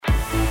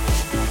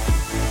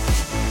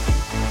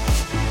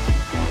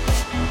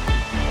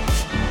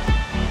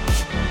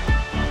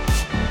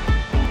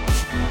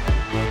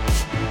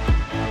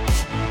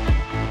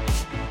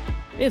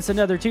It's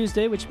another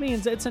Tuesday, which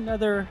means it's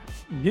another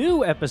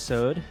new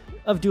episode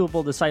of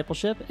Doable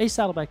Discipleship, a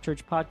Saddleback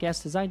Church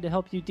podcast designed to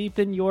help you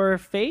deepen your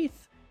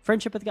faith,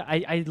 friendship with God.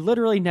 I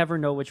literally never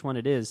know which one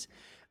it is.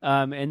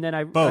 And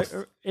then Both.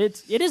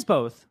 It is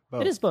both.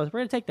 It is both. We're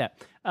going to take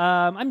that.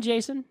 I'm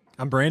Jason.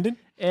 I'm Brandon.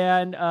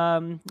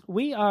 And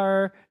we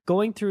are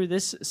going through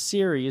this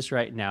series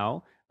right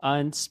now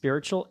on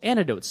spiritual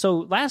antidotes. So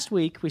last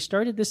week, we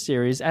started this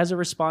series as a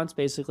response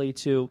basically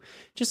to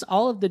just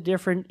all of the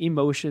different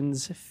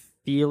emotions,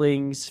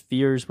 feelings,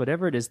 fears,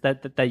 whatever it is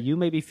that you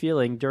may be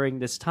feeling during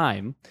this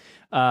time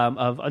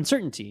of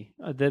uncertainty,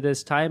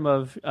 this time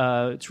of,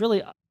 it's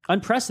really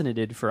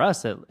unprecedented for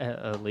us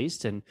at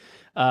least. And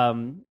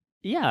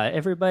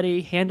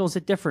everybody handles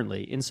it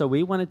differently. And so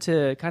we wanted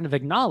to kind of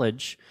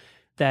acknowledge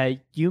that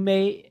you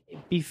may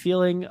be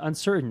feeling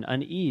uncertain,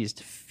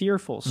 uneased,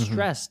 fearful,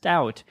 stressed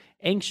out,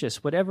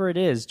 anxious, whatever it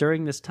is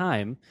during this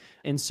time.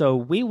 And so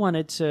we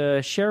wanted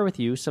to share with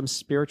you some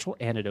spiritual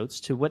antidotes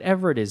to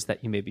whatever it is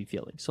that you may be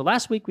feeling. So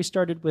last week we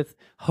started with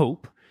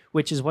hope,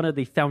 which is one of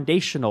the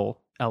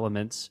foundational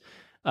elements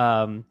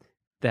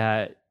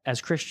that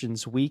as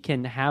Christians we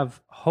can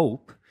have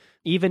hope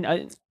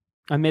even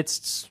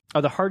amidst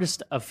the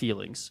hardest of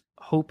feelings.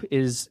 Hope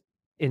is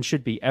and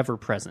should be ever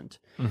present.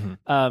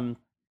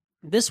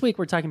 This week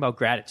we're talking about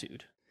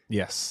gratitude.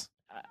 Yes.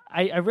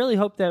 I really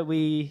hope that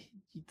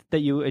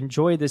you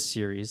enjoy this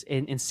series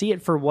and see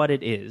it for what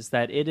it is,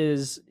 that it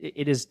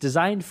is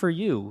designed for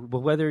you,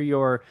 whether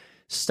you're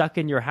stuck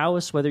in your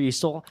house, whether you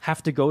still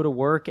have to go to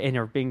work and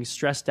are being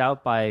stressed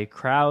out by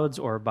crowds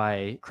or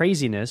by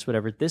craziness,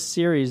 whatever. This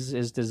series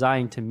is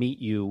designed to meet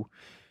you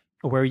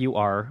where you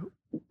are,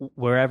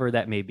 wherever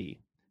that may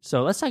be.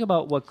 So let's talk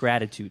about what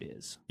gratitude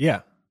is.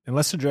 Yeah. And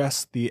let's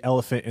address the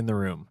elephant in the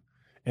room.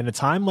 In a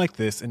time like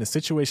this, in a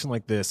situation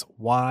like this,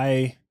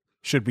 why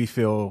should we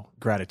feel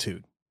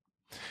gratitude?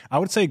 I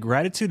would say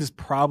gratitude is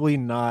probably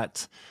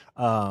not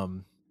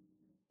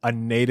a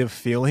native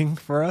feeling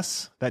for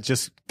us that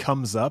just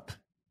comes up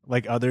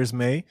like others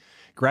may.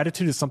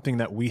 Gratitude is something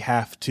that we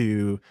have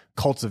to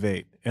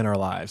cultivate in our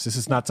lives. This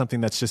is not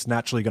something that's just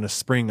naturally going to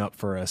spring up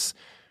for us.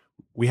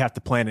 We have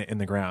to plant it in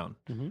the ground.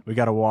 We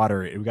got to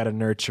water it. We got to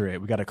nurture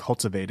it. We got to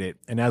cultivate it.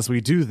 And as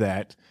we do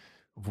that,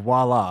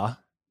 voila,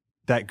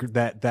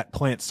 that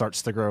plant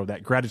starts to grow.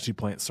 That gratitude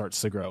plant starts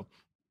to grow.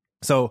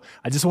 So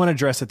I just want to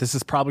address that this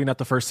is probably not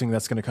the first thing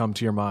that's going to come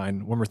to your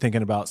mind when we're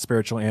thinking about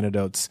spiritual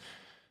antidotes,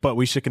 but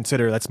we should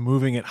consider that's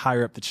moving it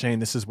higher up the chain.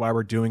 This is why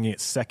we're doing it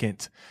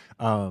second,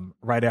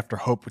 right after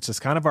hope, which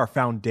is kind of our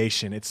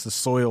foundation. It's the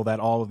soil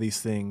that all of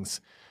these things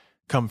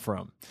come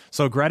from.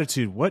 So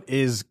gratitude, what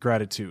is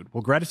gratitude?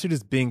 Well, gratitude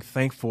is being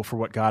thankful for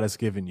what God has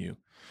given you.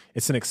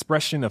 It's an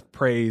expression of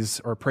praise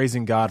or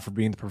praising God for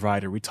being the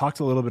provider. We talked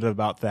a little bit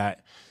about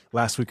that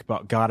last week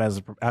about God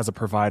as a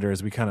provider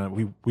as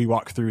we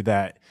walk through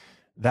that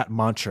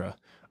mantra.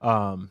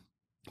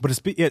 But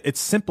it's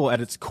simple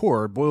at its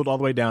core, boiled all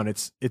the way down.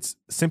 It's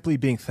simply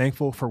being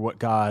thankful for what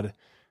God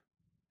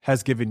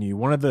has given you.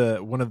 One of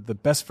the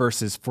best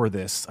verses for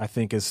this, I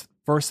think, is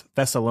 1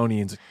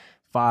 Thessalonians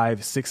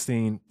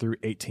 5:16 through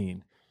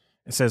 18.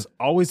 It says,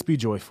 "Always be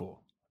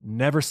joyful,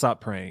 never stop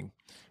praying.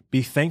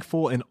 Be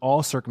thankful in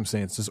all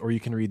circumstances," or you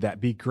can read that,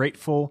 "Be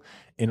grateful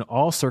in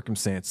all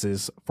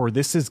circumstances, for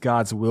this is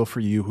God's will for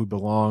you who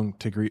belong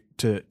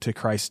to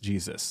Christ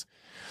Jesus."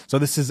 So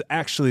this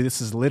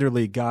is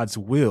literally God's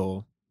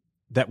will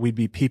that we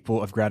be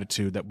people of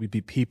gratitude, that we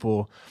be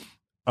people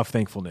of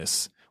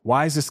thankfulness.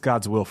 Why is this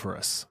God's will for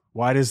us?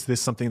 Why is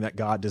this something that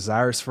God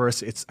desires for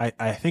us?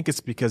 I think it's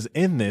because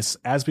in this,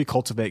 as we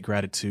cultivate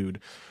gratitude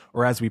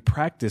or as we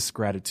practice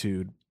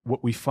gratitude,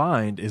 what we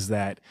find is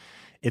that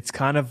it's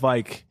kind of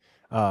like,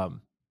 I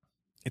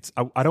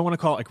don't want to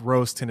call it like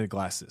rose-tinted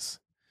glasses,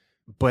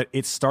 but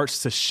it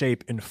starts to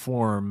shape and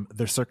form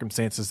the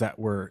circumstances that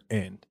we're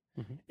in.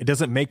 It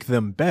doesn't make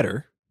them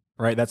better,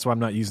 right? That's why I'm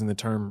not using the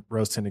term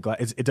rose-tinted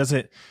glass.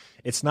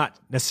 It's not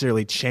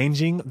necessarily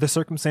changing the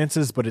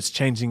circumstances, but it's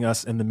changing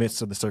us in the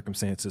midst of the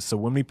circumstances. So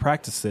when we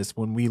practice this,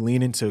 when we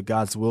lean into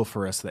God's will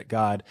for us, that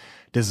God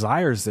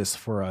desires this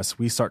for us,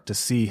 we start to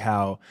see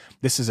how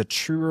this is a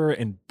truer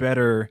and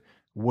better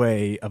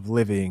way of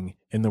living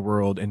in the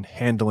world and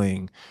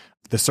handling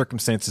the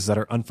circumstances that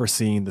are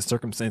unforeseen, the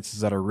circumstances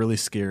that are really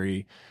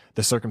scary,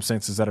 the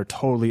circumstances that are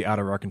totally out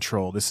of our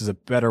control. This is a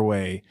better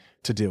way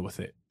to deal with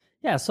it.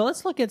 Yeah, so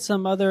let's look at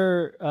some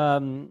other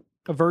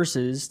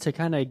verses to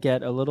kind of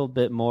get a little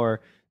bit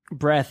more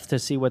breadth to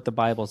see what the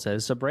Bible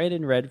says. So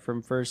Brandon read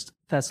from 1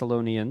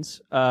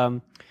 Thessalonians.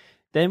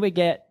 Then we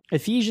get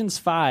Ephesians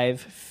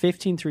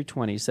 5:15 through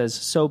 20 says,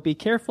 "So be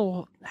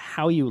careful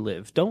how you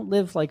live. Don't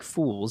live like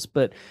fools,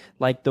 but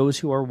like those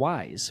who are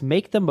wise.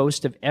 Make the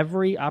most of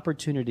every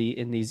opportunity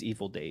in these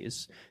evil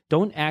days.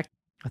 Don't act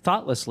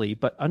thoughtlessly,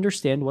 but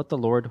understand what the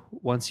Lord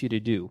wants you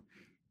to do.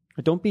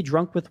 Don't be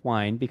drunk with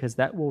wine, because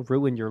that will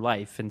ruin your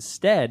life.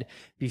 Instead,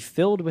 be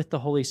filled with the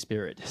Holy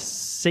Spirit,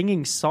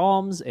 singing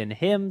psalms and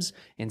hymns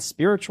and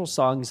spiritual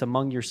songs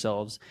among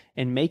yourselves,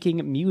 and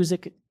making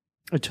music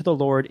to the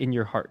Lord in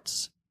your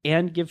hearts.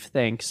 and give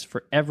thanks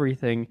for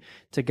everything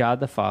to God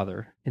the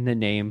Father in the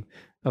name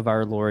of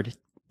our Lord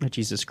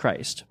Jesus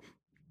Christ.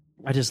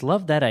 I just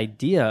love that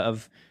idea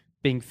of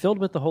being filled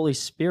with the Holy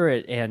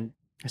Spirit and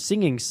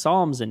singing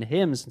psalms and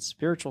hymns and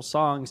spiritual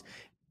songs,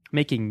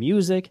 making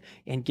music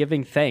and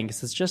giving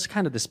thanks. It's just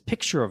kind of this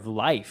picture of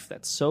life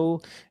that's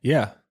so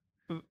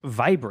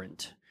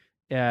vibrant.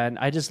 And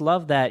I just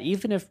love that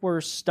even if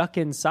we're stuck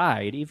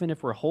inside, even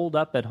if we're holed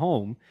up at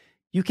home,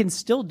 you can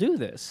still do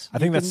this. I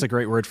think that's a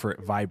great word for it,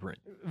 vibrant.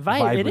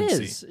 It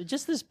is.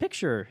 Just this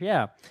picture,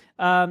 yeah.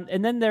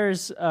 And then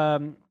there's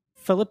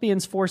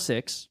Philippians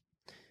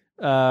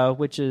 4:6,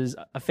 which is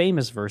a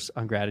famous verse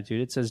on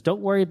gratitude. It says,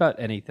 "Don't worry about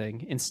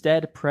anything.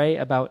 Instead, pray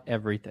about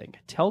everything.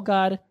 Tell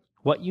God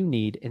what you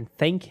need and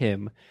thank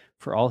him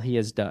for all he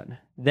has done.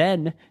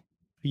 Then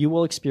you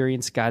will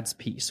experience God's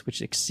peace,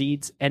 which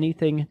exceeds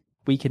anything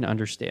we can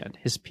understand.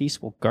 His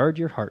peace will guard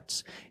your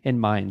hearts and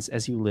minds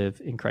as you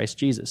live in Christ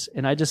Jesus."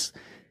 And I just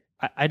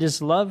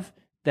love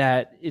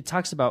that it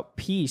talks about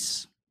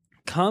peace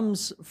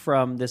comes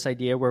from this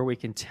idea where we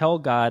can tell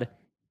God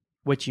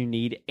what you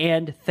need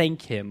and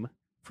thank him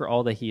for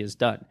all that he has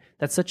done.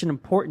 That's such an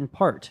important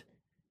part.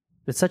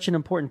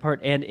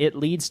 And it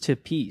leads to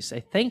peace. A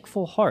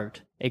thankful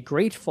heart, a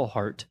grateful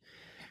heart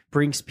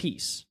brings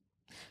peace.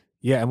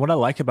 Yeah, and what I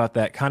like about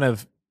that, kind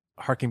of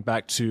harking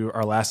back to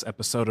our last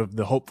episode of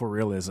the hopeful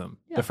realism,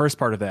 the first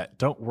part of that,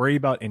 don't worry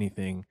about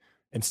anything,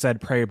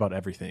 instead pray about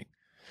everything.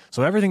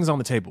 So everything's on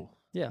the table.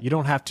 Yeah. You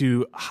don't have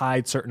to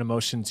hide certain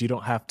emotions. You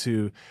don't have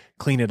to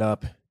clean it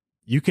up.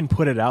 You can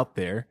put it out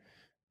there.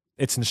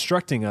 It's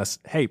instructing us,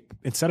 hey,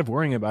 instead of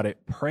worrying about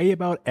it, pray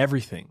about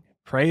everything.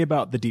 Pray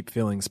about the deep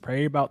feelings.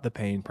 Pray about the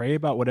pain. Pray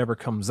about whatever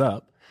comes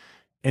up,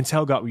 and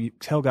tell God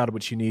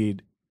what you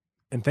need,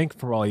 and thank him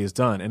for all he has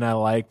done. And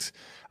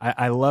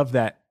I love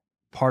that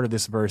part of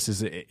this verse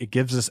is it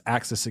gives us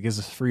access, it gives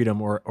us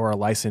freedom or a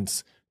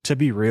license to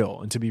be real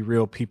and to be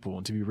real people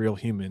and to be real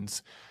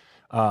humans,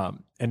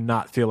 and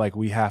not feel like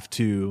we have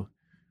to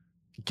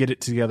get it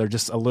together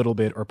just a little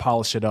bit or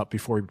polish it up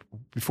before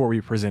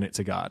we present it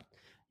to God.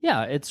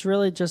 Yeah, it's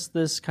really just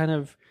this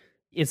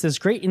it's this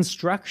great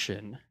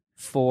instruction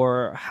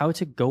for how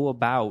to go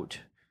about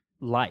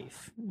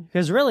life.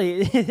 Because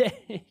really,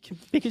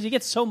 because you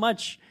get so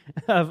much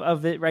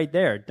of it right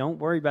there. Don't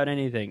worry about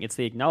anything. It's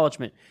the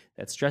acknowledgement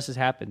that stresses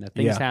happen, that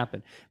things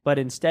happen. But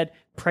instead,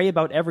 pray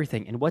about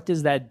everything. And what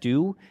does that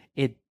do?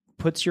 It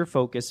puts your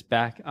focus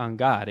back on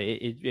God.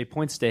 It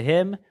points to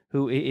him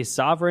who is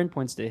sovereign,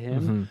 points to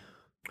him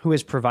who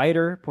is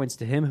provider, points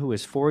to him who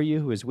is for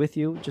you, who is with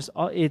you.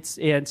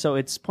 And so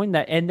it's pointing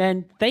that, and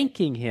then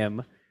thanking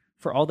him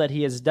for all that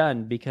he has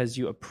done, because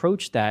you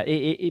approach that,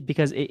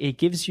 because it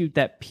gives you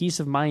that peace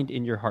of mind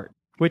in your heart.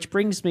 Which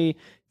brings me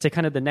to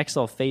kind of the next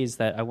little phase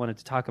that I wanted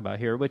to talk about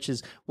here, which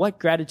is what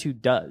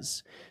gratitude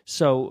does.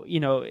 So,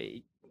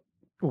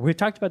 we've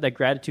talked about that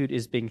gratitude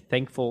is being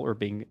thankful or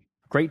being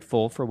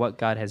grateful for what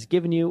God has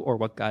given you or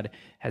what God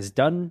has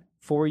done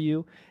for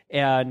you.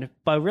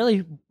 But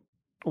really,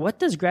 what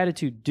does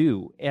gratitude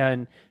do?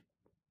 And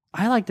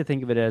I like to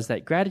think of it as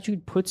that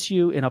gratitude puts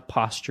you in a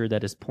posture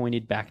that is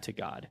pointed back to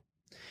God.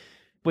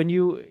 When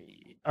you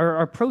are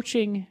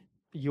approaching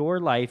your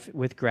life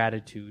with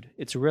gratitude,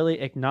 it's really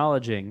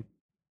acknowledging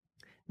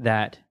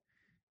that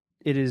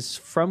it is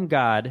from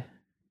God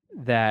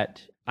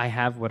that I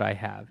have what I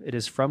have. It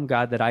is from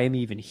God that I am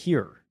even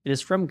here. It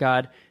is from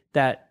God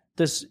that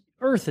this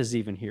earth is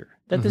even here,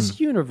 that this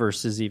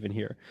universe is even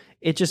here.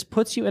 It just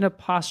puts you in a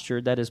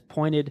posture that is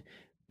pointed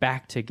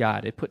back to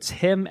God. It puts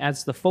him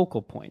as the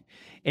focal point.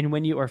 And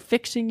when you are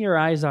fixing your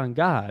eyes on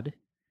God,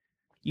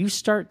 you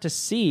start to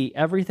see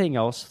everything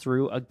else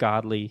through a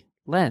godly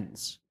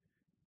lens.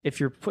 If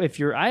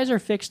your eyes are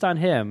fixed on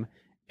him,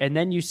 and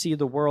then you see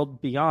the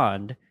world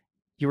beyond,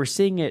 you are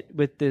seeing it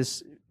with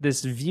this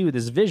view,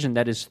 this vision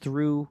that is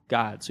through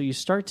God. So you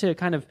start to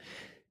kind of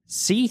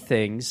see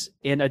things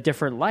in a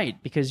different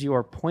light because you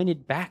are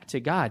pointed back to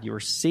God. You are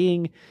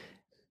seeing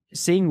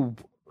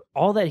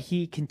all that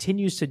he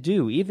continues to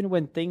do, even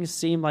when things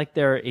seem like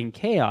they're in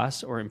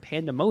chaos or in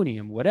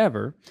pandemonium,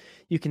 whatever.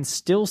 You can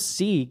still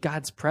see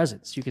God's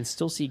presence. You can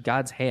still see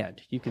God's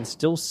hand. You can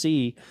still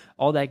see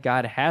all that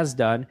God has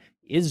done,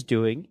 is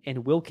doing,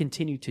 and will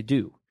continue to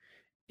do.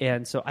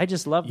 And so I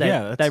just love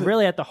that. Yeah,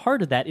 really at the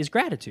heart of that is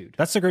gratitude.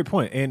 That's a great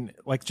point. And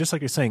just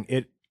like you're saying,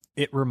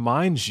 it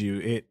reminds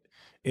you,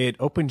 it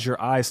opens your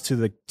eyes to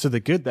the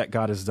good that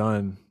God has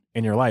done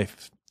in your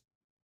life.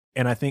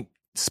 And I think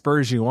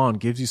spurs you on,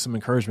 gives you some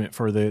encouragement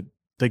for the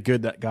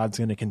good that God's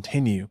going to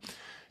continue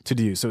to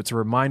do. So it's a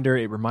reminder.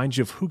 It reminds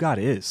you of who God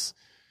is.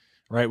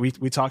 Right.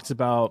 We talked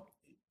about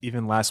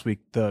even last week,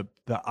 the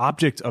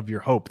object of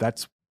your hope.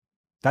 That's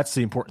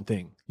the important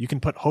thing. You can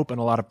put hope in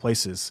a lot of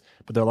places,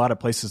 but there are a lot of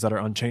places that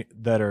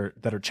are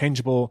that are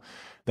changeable,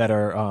 that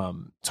are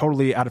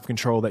totally out of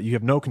control, that you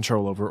have no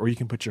control over, or you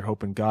can put your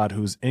hope in God,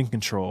 who's in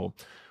control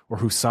or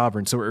who's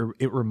sovereign. So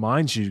it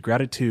reminds you,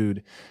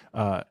 gratitude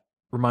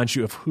reminds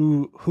you of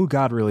who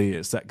God really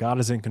is, that God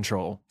is in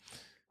control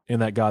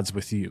and that God's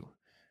with you.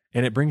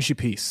 And it brings you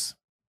peace.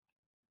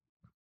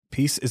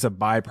 Peace is a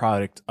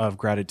byproduct of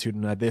gratitude.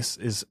 And this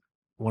is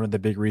one of the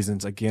big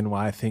reasons, again,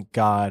 why I think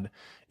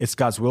it's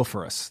God's will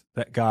for us,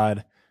 that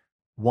God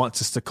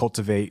wants us to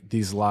cultivate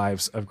these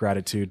lives of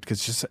gratitude.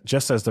 Because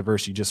just as the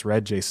verse you just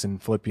read, Jason,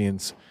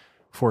 Philippians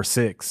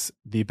 4:6,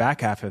 the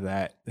back half of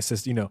that, it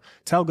says,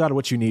 tell God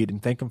what you need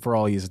and thank him for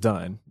all he has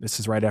done. This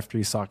is right after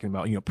he's talking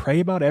about, pray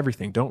about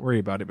everything. Don't worry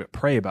about it, but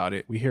pray about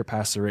it. We hear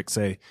Pastor Rick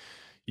say,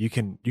 you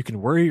can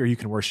worry or you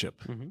can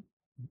worship. Mm-hmm.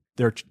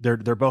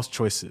 They're both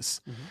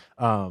choices.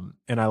 Mm-hmm.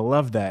 And I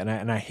love that.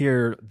 And I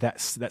hear that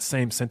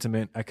same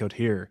sentiment echoed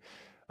here.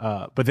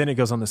 But then it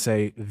goes on to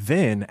say,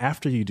 then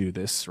after you do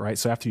this, right?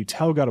 So after you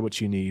tell God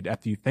what you need,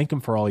 after you thank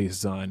him for all he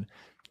has done,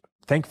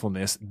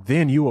 thankfulness,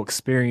 then you will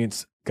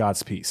experience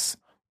God's peace,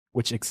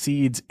 which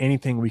exceeds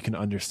anything we can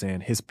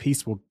understand. His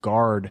peace will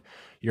guard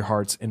your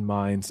hearts and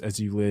minds as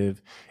you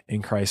live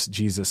in Christ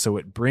Jesus. So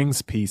it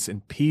brings peace,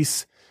 and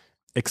peace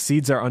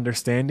exceeds our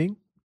understanding,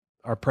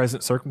 our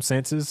present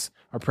circumstances,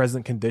 our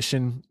present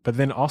condition, but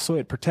then also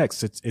it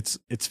protects.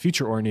 It's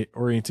future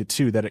oriented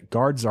too, that it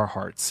guards our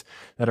hearts,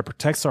 that it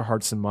protects our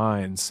hearts and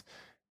minds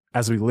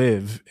as we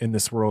live in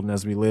this world and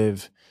as we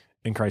live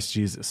in Christ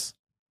Jesus.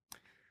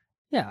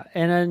 Yeah,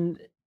 and then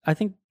I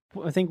think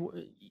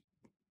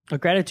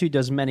gratitude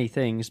does many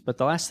things, but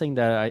the last thing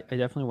that I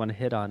definitely want to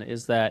hit on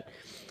is that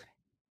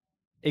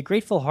a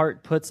grateful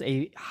heart puts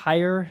a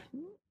higher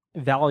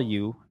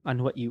value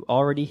on what you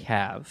already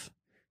have,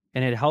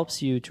 and it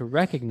helps you to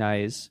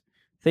recognize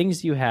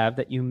things you have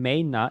that you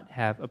may not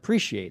have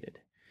appreciated.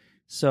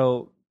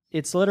 So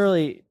it's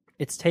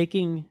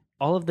taking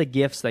all of the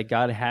gifts that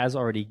God has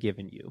already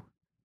given you.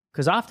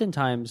 Because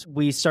oftentimes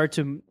we start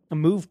to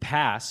move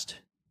past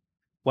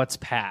what's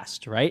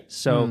past, right?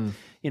 So,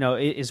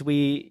 is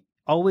we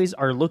always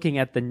are looking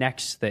at the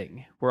next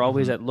thing. We're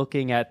always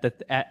looking at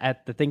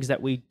the things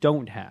that we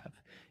don't have.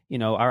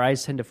 Our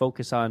eyes tend to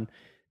focus on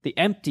the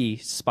empty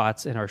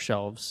spots in our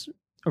shelves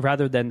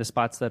rather than the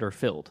spots that are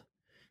filled.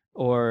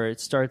 Or it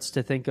starts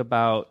to think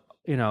about,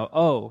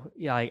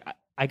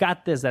 I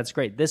got this, that's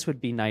great. This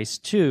would be nice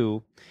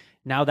too.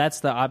 Now that's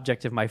the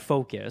object of my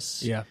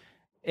focus. Yeah.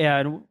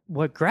 And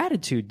what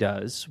gratitude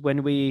does,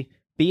 when we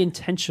be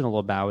intentional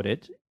about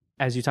it,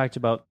 as you talked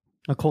about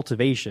a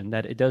cultivation,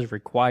 that it does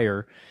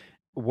require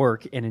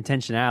work and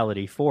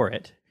intentionality for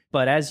it.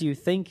 But as you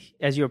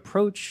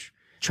approach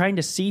trying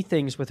to see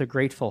things with a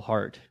grateful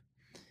heart,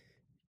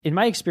 in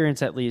my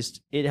experience at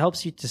least, it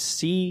helps you to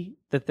see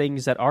the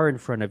things that are in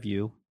front of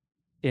you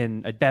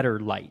in a better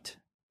light.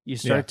 You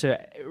start to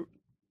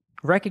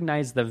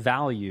recognize the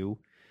value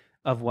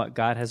of what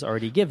God has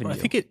already given you. I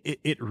think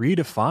it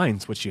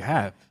redefines what you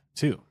have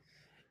too.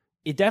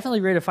 It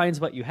definitely redefines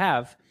what you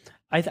have.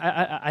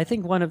 I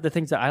think one of the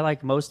things that I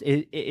like most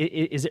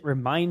is it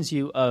reminds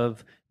you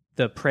of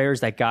the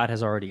prayers that God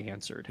has already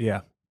answered.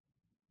 Yeah.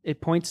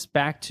 It points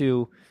back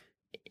to,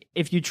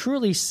 if you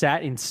truly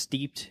sat and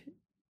steeped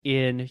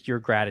in your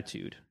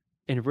gratitude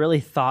and really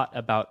thought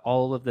about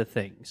all of the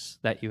things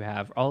that you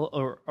have,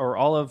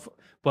 all of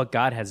what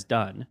God has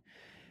done,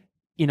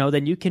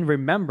 then you can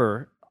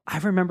remember. I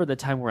remember the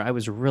time where I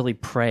was really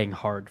praying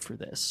hard for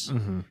this,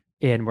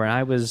 and where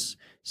I was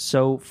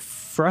so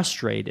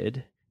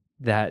frustrated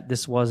that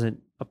this wasn't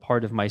a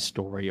part of my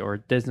story,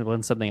 or this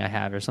wasn't something I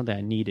had or something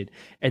I needed.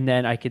 And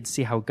then I could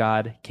see how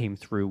God came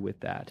through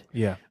with that.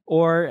 Yeah.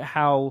 Or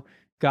how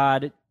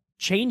God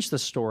changed the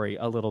story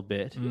a little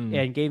bit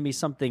and gave me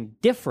something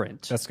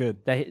different. That's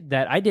good.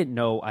 That I didn't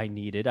know I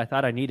needed. I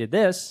thought I needed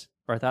this,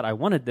 or I thought I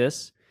wanted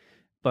this,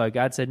 but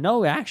God said,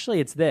 no, actually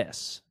it's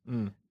this.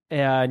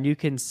 And you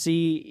can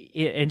see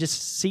it, and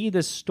just see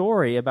the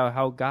story about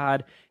how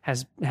God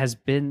has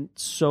been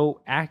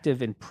so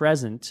active and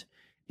present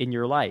in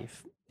your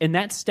life. And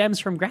that stems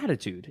from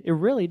gratitude. It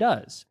really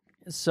does.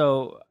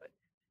 So,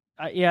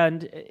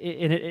 and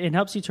it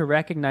helps you to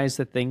recognize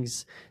the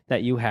things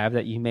that you have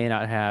that you may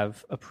not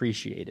have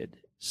appreciated.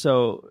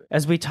 So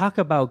as we talk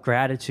about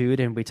gratitude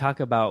and we talk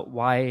about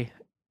why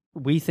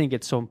we think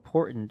it's so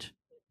important,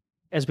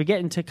 as we get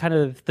into kind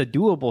of the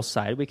doable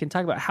side, we can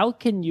talk about how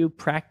can you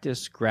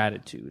practice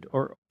gratitude,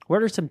 or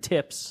what are some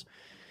tips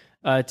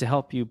to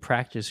help you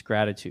practice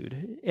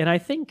gratitude. And I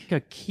think a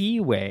key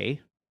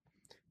way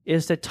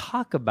is to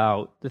talk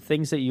about the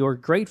things that you're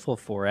grateful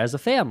for as a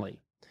family.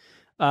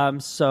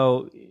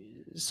 So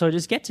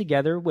just get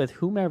together with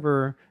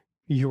whomever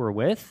you are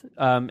with.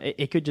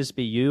 It could just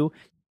be you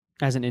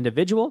as an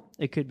individual.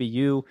 It could be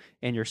you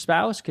and your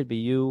spouse. It could be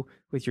you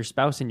with your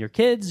spouse and your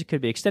kids. It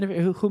could be extended,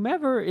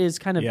 whomever is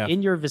kind of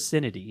in your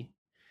vicinity,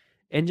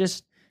 and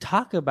just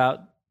talk about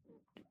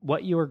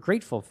what you are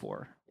grateful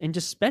for, and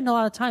just spend a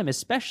lot of time,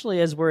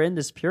 especially as we're in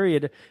this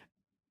period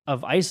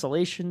of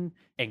isolation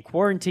and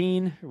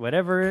quarantine,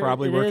 whatever.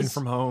 Probably it working is.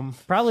 from home.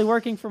 Probably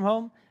working from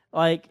home.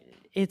 Like,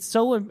 it's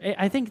so,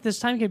 I think this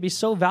time can be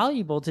so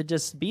valuable to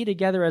just be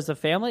together as a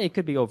family. It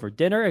could be over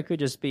dinner. It could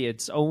just be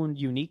its own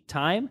unique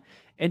time,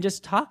 and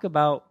just talk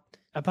about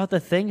the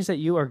things that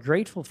you are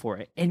grateful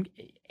for. And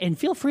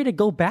feel free to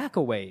go back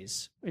a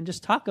ways and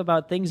just talk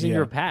about things in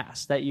your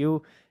past that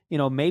you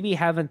maybe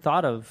haven't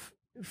thought of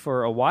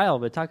for a while,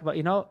 but talk about,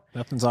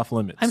 Nothing's off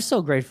limits. I'm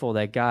so grateful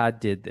that God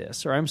did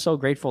this, or I'm so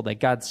grateful that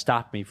God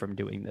stopped me from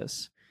doing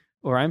this,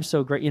 or I'm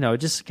so great,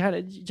 just kind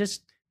of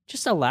just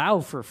allow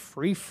for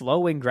free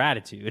flowing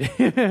gratitude.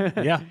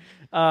 Yeah.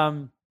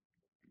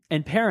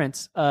 And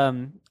parents,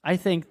 I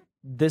think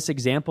this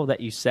example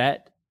that you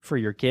set for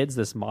your kids,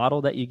 this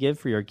model that you give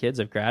for your kids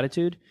of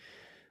gratitude,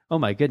 oh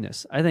my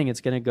goodness, I think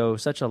it's going to go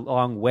such a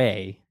long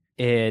way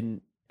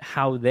in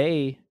how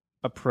they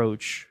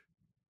approach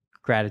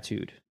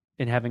gratitude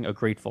and having a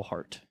grateful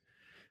heart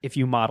if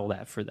you model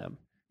that for them.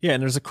 Yeah,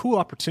 and there's a cool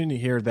opportunity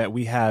here that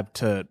we have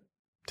to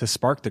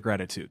spark the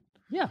gratitude.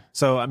 Yeah.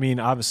 So, I mean,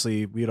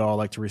 obviously, we'd all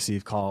like to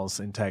receive calls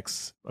and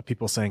texts of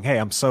people saying, hey,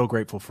 I'm so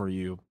grateful for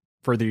you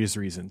for these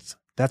reasons.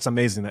 That's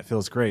amazing. That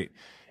feels great.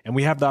 And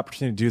we have the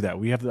opportunity to do that.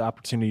 We have the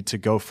opportunity to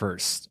go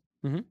first,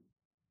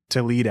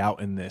 to lead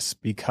out in this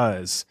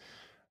because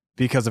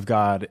of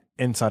God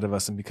inside of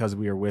us and because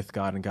we are with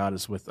God and God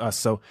is with us.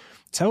 So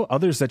tell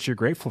others that you're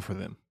grateful for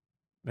them.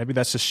 Maybe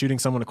that's just shooting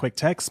someone a quick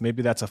text.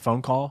 Maybe that's a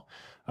phone call,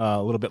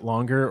 a little bit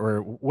longer,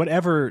 or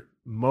whatever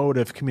mode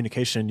of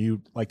communication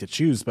you like to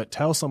choose. But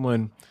tell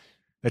someone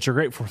that you're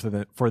grateful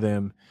for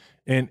them,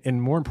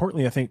 and more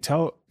importantly, I think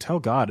tell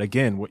God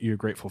again what you're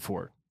grateful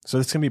for. So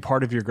this can be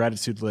part of your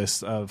gratitude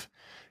list of,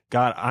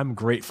 God, I'm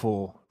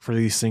grateful for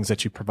these things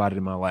that you provided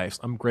in my life.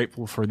 I'm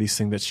grateful for these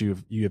things that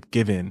you have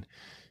given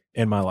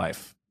in my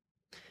life.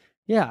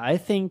 Yeah, I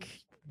think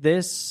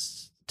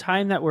this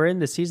time that we're in,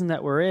 the season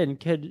that we're in,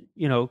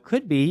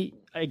 could be,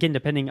 again,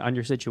 depending on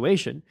your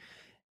situation,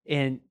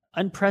 an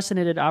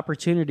unprecedented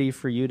opportunity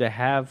for you to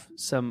have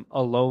some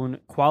alone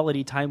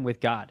quality time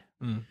with God.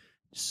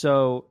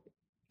 So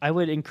I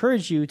would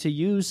encourage you to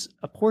use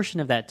a portion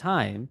of that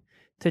time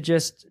to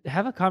just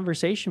have a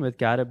conversation with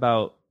God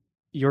about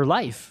your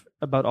life,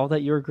 about all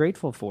that you're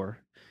grateful for.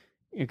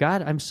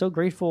 God, I'm so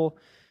grateful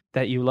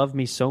that you love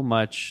me so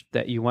much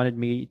that you wanted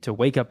me to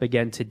wake up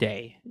again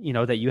today,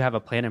 that you have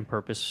a plan and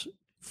purpose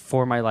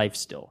for my life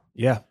still.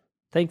 Yeah.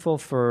 Thankful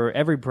for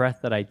every breath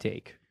that I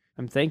take.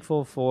 I'm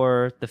thankful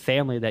for the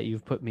family that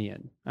you've put me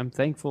in. I'm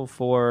thankful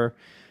for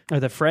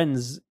the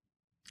friends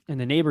and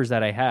the neighbors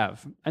that I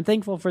have. I'm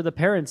thankful for the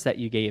parents that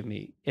you gave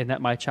me and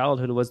that my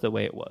childhood was the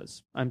way it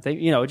was.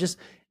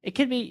 It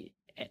could be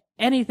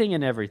anything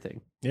and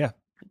everything. Yeah.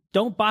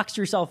 Don't box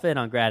yourself in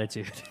on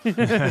gratitude.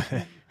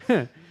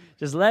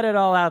 Just let it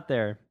all out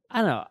there. I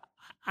don't know.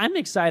 I'm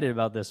excited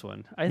about this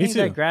one. I think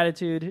that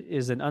gratitude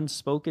is an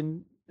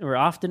unspoken or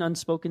often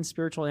unspoken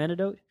spiritual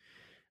antidote.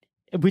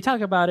 We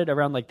talk about it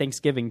around like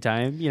Thanksgiving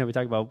time. We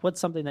talk about what's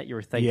something that you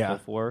were thankful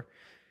for.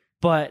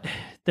 But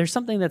there's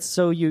something that's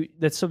so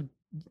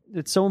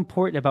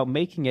important about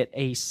making it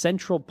a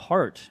central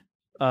part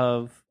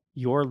of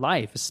your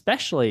life,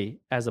 especially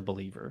as a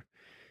believer.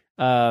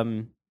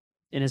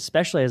 And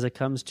especially as it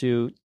comes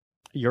to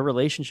your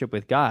relationship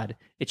with God,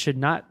 it should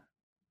not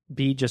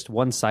be just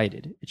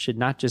one-sided. It should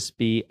not just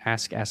be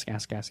ask.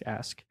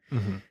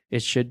 Mm-hmm.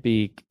 It should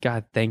be,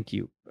 God, thank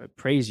you,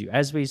 praise you.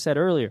 As we said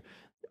earlier,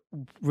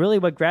 really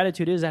what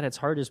gratitude is at its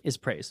heart is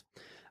praise.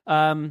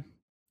 Brandon,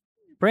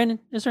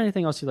 is there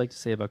anything else you'd like to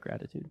say about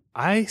gratitude?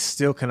 I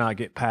still cannot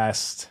get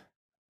past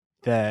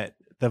the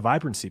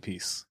vibrancy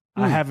piece.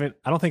 I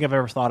don't think I've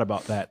ever thought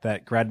about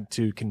that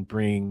gratitude can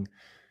bring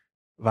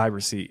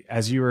vibrancy.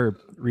 As you were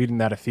reading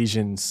that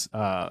Ephesians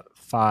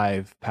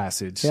 5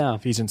 passage,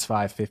 Ephesians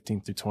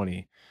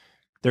 5:15-20,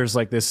 there's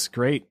like this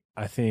great,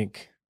 I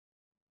think,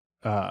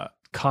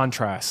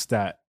 contrast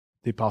that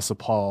the Apostle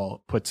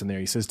Paul puts in there.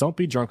 He says, don't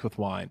be drunk with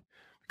wine,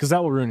 because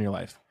that will ruin your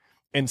life.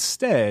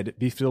 Instead,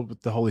 be filled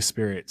with the Holy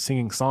Spirit,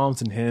 singing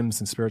psalms and hymns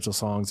and spiritual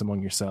songs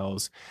among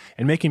yourselves,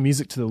 and making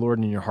music to the Lord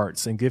in your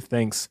hearts, and give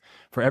thanks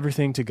for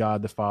everything to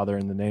God the Father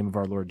in the name of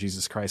our Lord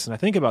Jesus Christ. And I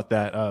think about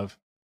that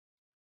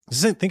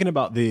thinking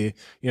about the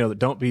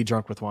don't be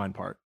drunk with wine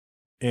part.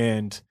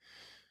 And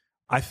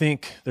I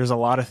think there's a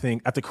lot of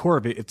things at the core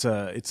of it. It's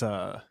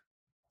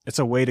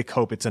a way to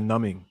cope. It's a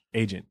numbing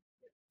agent.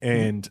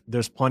 And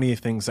there's plenty of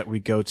things that we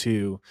go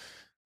to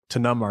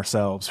numb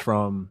ourselves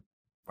from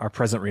our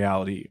present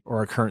reality or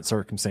our current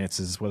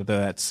circumstances, whether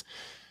that's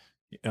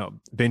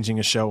binging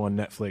a show on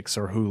Netflix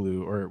or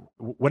Hulu or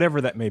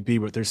whatever that may be.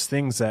 But there's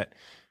things that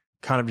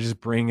kind of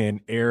just bring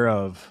an air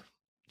of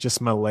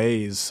just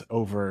malaise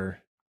over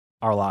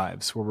our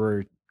lives, where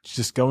we're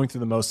just going through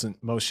the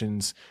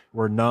motions.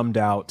 We're numbed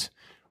out.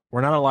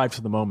 We're not alive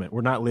to the moment.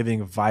 We're not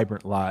living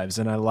vibrant lives.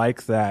 And I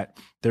like that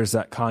there's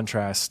that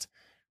contrast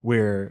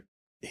where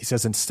he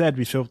says, instead,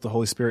 be filled with the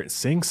Holy Spirit,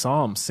 sing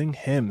psalms, sing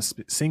hymns,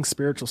 sing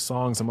spiritual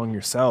songs among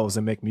yourselves,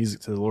 and make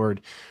music to the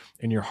Lord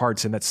in your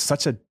hearts. And that's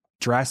such a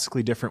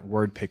drastically different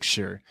word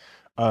picture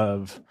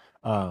of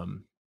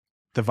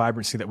the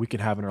vibrancy that we can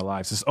have in our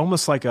lives. It's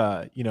almost like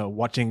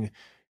watching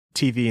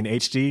TV in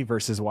HD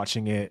versus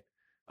watching it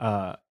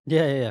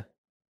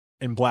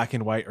in black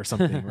and white or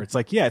something, where it's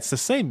like, it's the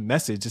same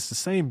message, it's the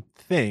same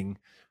thing,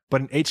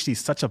 but in HD is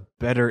such a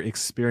better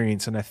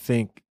experience. And I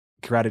think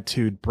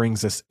gratitude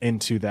brings us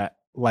into that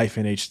life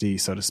in HD,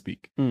 so to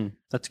speak.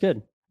 That's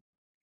good.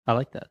 I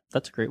like that.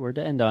 That's a great word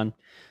to end on.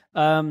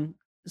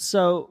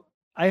 So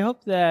I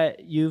hope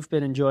that you've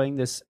been enjoying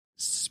this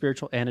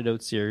spiritual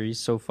antidote series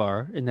so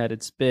far, and that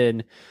it's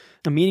been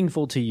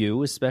meaningful to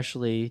you,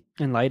 especially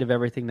in light of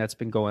everything that's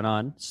been going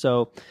on.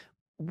 So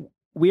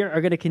we are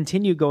going to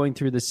continue going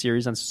through this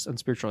series on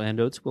spiritual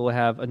antidotes. We'll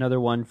have another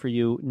one for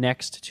you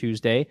next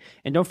Tuesday.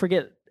 And don't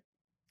forget,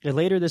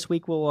 later this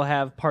week, we'll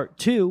have part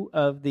 2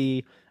 of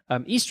the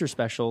Easter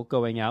special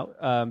going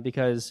out,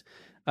 because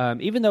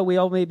even though we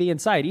all may be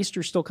inside,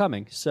 Easter's still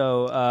coming.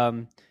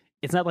 So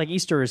it's not like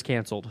Easter is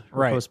canceled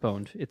or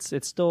postponed. It's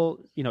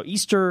still,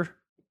 Easter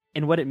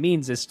and what it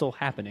means is still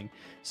happening.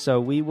 So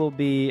we will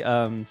be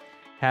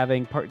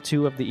having part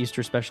 2 of the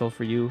Easter special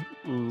for you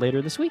later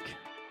this week.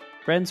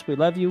 Friends, we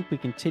love you. We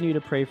continue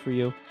to pray for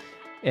you.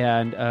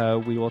 And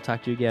we will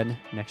talk to you again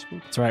next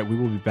week. That's right. We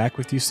will be back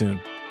with you soon.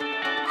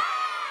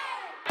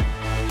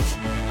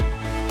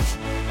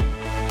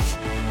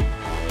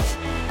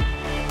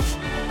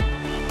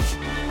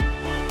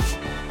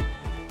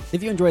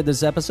 If you enjoyed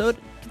this episode,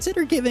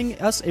 consider giving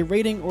us a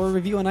rating or a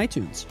review on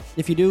iTunes.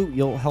 If you do,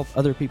 you'll help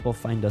other people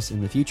find us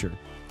in the future.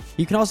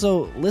 You can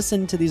also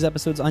listen to these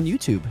episodes on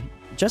YouTube.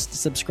 Just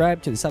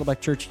subscribe to the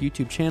Saddleback Church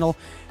YouTube channel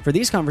for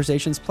these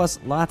conversations, plus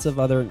lots of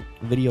other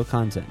video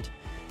content.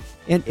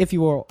 And if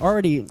you are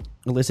already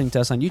listening to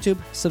us on YouTube,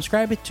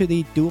 subscribe to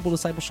the Doable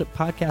Discipleship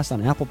podcast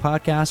on Apple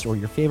Podcasts or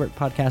your favorite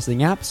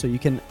podcasting app so you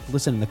can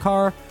listen in the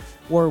car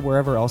or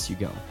wherever else you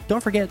go.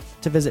 Don't forget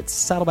to visit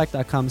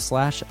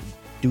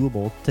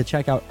saddleback.com/doable to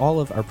check out all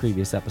of our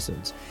previous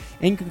episodes.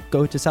 And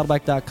go to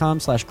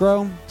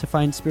saddleback.com/grow to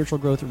find spiritual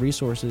growth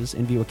resources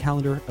and view a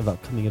calendar of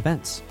upcoming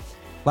events.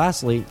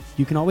 Lastly,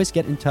 you can always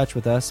get in touch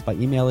with us by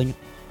emailing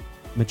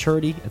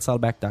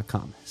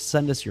maturity@saddleback.com.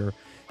 Send us your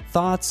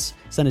thoughts,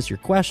 send us your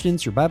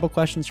questions, your Bible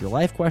questions, your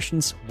life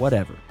questions,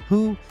 whatever.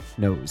 Who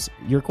knows?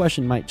 Your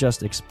question might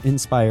just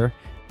inspire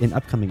an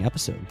upcoming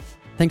episode.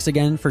 Thanks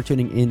again for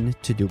tuning in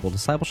to Doable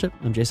Discipleship.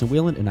 I'm Jason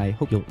Whelan, and I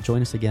hope you'll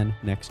join us again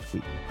next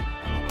week.